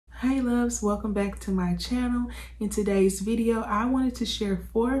Hey loves, welcome back to my channel. In today's video, I wanted to share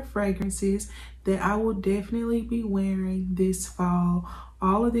 4 fragrances that I will definitely be wearing this fall.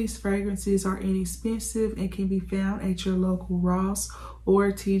 All of these fragrances are inexpensive and can be found at your local Ross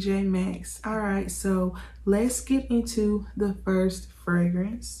or TJ Maxx. All right, so let's get into the first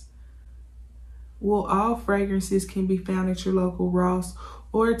fragrance. Well, all fragrances can be found at your local Ross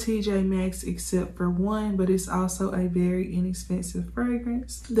or TJ Maxx except for one, but it's also a very inexpensive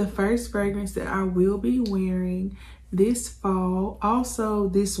fragrance. The first fragrance that I will be wearing this fall, also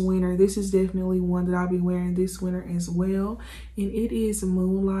this winter, this is definitely one that I'll be wearing this winter as well, and it is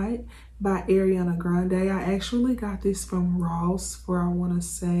Moonlight by Ariana Grande. I actually got this from Ross for, I want to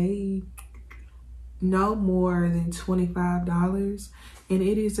say, no more than $25, and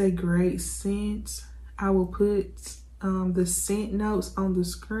it is a great scent. I will put the scent notes on the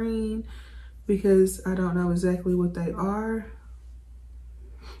screen because I don't know exactly what they are,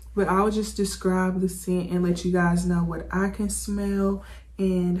 but I'll just describe the scent and let you guys know what I can smell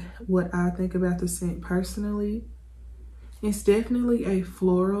and what I think about the scent personally. It's definitely a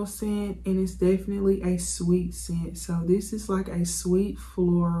floral scent and it's definitely a sweet scent. So this is like a sweet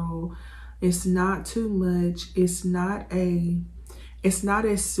floral. It's not too much. It's not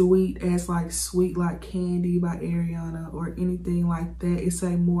as sweet as like Sweet Like Candy by Ariana or anything like that. It's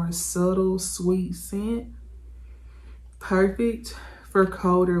a more subtle sweet scent. Perfect for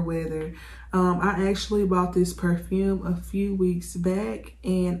colder weather. I actually bought this perfume a few weeks back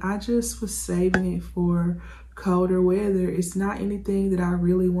and I just was saving it for colder weather. It's not anything that I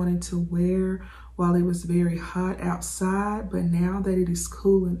really wanted to wear while it was very hot outside, but now that it is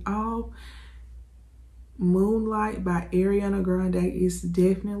cooling off, Moonlight by Ariana Grande is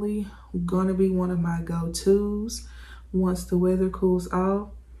definitely gonna be one of my go-tos once the weather cools off.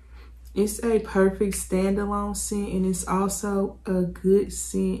 It's a perfect standalone scent and it's also a good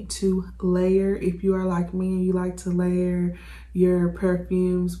scent to layer if you are like me and you like to layer your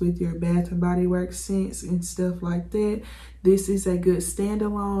perfumes with your Bath and Body Works scents and stuff like that. This is a good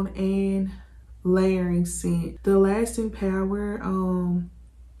standalone and layering scent. The lasting power,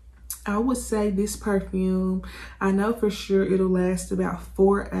 I would say this perfume, I know for sure it'll last about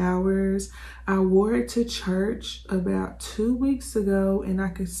 4 hours. I wore it to church about 2 weeks ago and I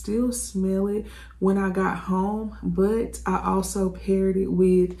could still smell it when I got home, but I also paired it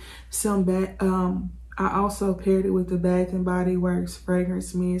with the Bath and Body Works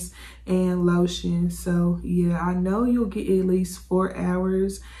fragrance mist and lotion. So yeah, I know you'll get at least 4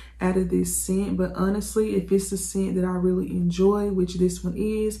 hours out of this scent, but honestly, if it's a scent that I really enjoy, which this one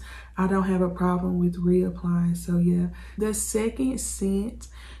is, I don't have a problem with reapplying. So yeah, the second scent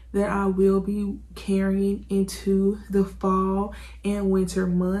that I will be carrying into the fall and winter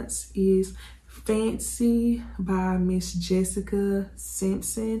months is Fancy by Miss Jessica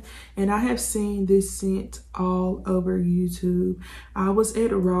Simpson, and I have seen this scent all over YouTube. I was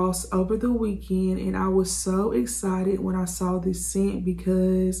at Ross over the weekend and I was so excited when I saw this scent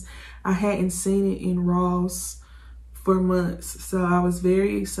because I hadn't seen it in Ross for months. So I was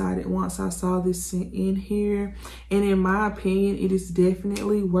very excited once I saw this scent in here, and in my opinion, it is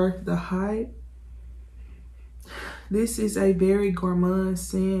definitely worth the hype. This is a very gourmand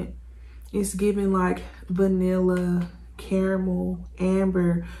scent. It's giving like vanilla, caramel,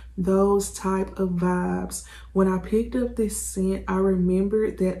 amber, those type of vibes. When I picked up this scent, I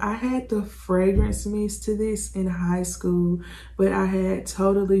remembered that I had the fragrance mist to this in high school, but I had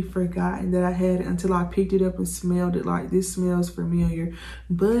totally forgotten that I had it until I picked it up and smelled it. Like, this smells familiar.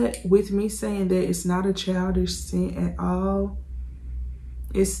 But with me saying that, it's not a childish scent at all.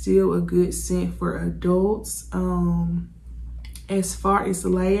 It's still a good scent for adults. As far as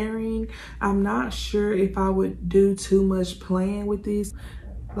layering, I'm not sure if I would do too much playing with this.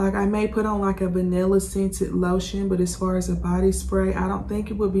 Like, I may put on like a vanilla scented lotion, but as far as a body spray, I don't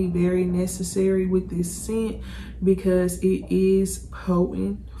think it would be very necessary with this scent because it is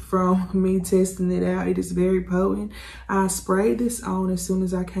potent. From me testing it out, it is very potent. I sprayed this on as soon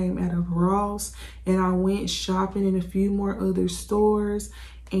as I came out of Ross, and I went shopping in a few more other stores,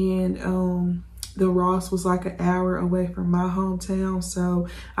 and the Ross was like an hour away from my hometown, so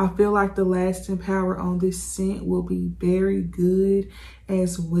I feel like the lasting power on this scent will be very good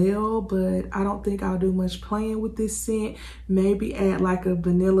as well, but I don't think I'll do much playing with this scent. Maybe add like a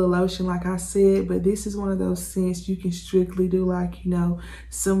vanilla lotion like I said, but this is one of those scents you can strictly do like, you know,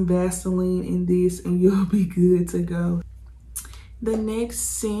 some Vaseline in this and you'll be good to go. The next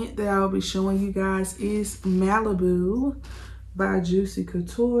scent that I'll be showing you guys is Malibu by Juicy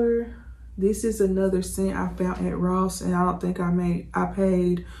Couture. This is another scent I found at Ross, and I don't think I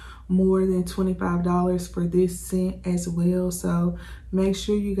paid more than $25 for this scent as well. So make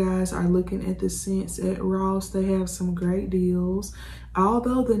sure you guys are looking at the scents at Ross. They have some great deals.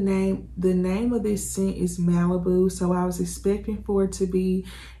 Although the name of this scent is Malibu, so I was expecting for it to be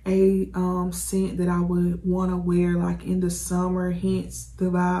a scent that I would want to wear like in the summer, hence the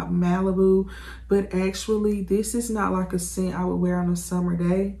vibe Malibu. But actually, this is not like a scent I would wear on a summer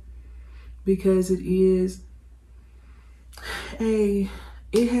day, because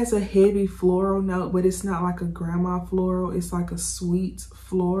it has a heavy floral note, but it's not like a grandma floral. It's like a sweet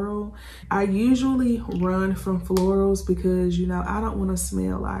floral. I usually run from florals because, you know, I don't want to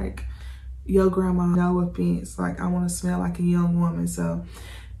smell like your grandma. No offense. Like, I want to smell like a young woman. So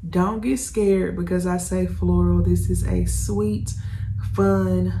don't get scared because I say floral. This is a sweet,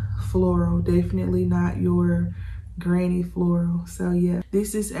 fun floral. Definitely not your granny floral. So yeah,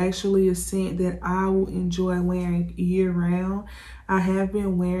 this is actually a scent that I will enjoy wearing year round. I have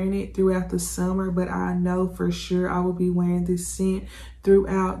been wearing it throughout the summer, but I know for sure I will be wearing this scent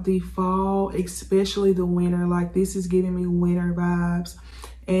throughout the fall, especially the winter. Like, this is giving me winter vibes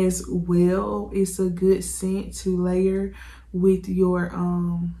as well. It's a good scent to layer with your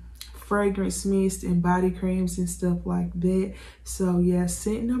fragrance mist and body creams and stuff like that. So yeah,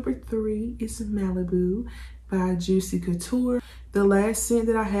 scent number 3 is Malibu by Juicy Couture. The last scent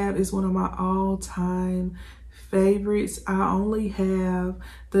that I have is one of my all-time favorites. I only have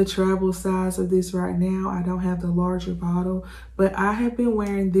the travel size of this right now. I don't have the larger bottle, but I have been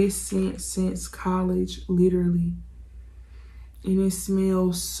wearing this scent since college, literally. And it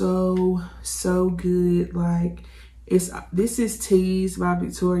smells so good. Like, this is Tease by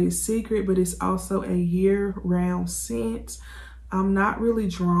Victoria's Secret, but it's also a year-round scent. I'm not really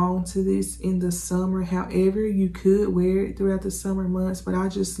drawn to this in the summer. However, you could wear it throughout the summer months, but I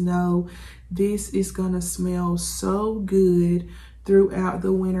just know this is gonna smell so good throughout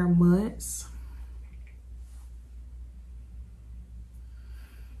the winter months.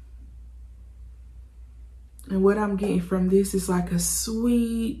 And what I'm getting from this is like a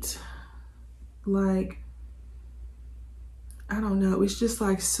sweet, like, I don't know, it's just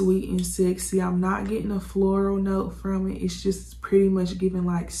like sweet and sexy. I'm not getting a floral note from it. It's just pretty much giving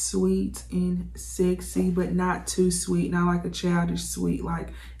like sweet and sexy, but not too sweet, not like a childish sweet,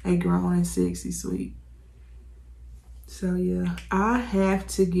 like a grown and sexy sweet. So yeah, I have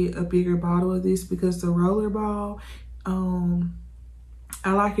to get a bigger bottle of this because the rollerball,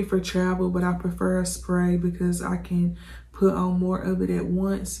 I like it for travel, but I prefer a spray because I can put on more of it at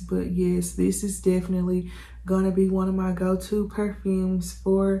once. But yes, this is definitely gonna be one of my go-to perfumes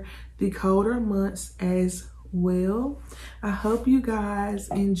for the colder months as well. I hope you guys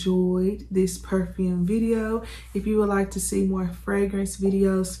enjoyed this perfume video. If you would like to see more fragrance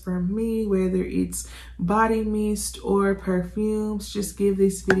videos from me, whether it's body mist or perfumes, just give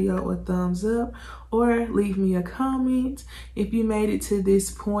this video a thumbs up or leave me a comment. If you made it to this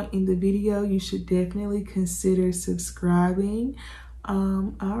point in the video, you should definitely consider subscribing.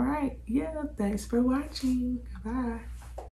 All right, yeah, thanks for watching. Bye.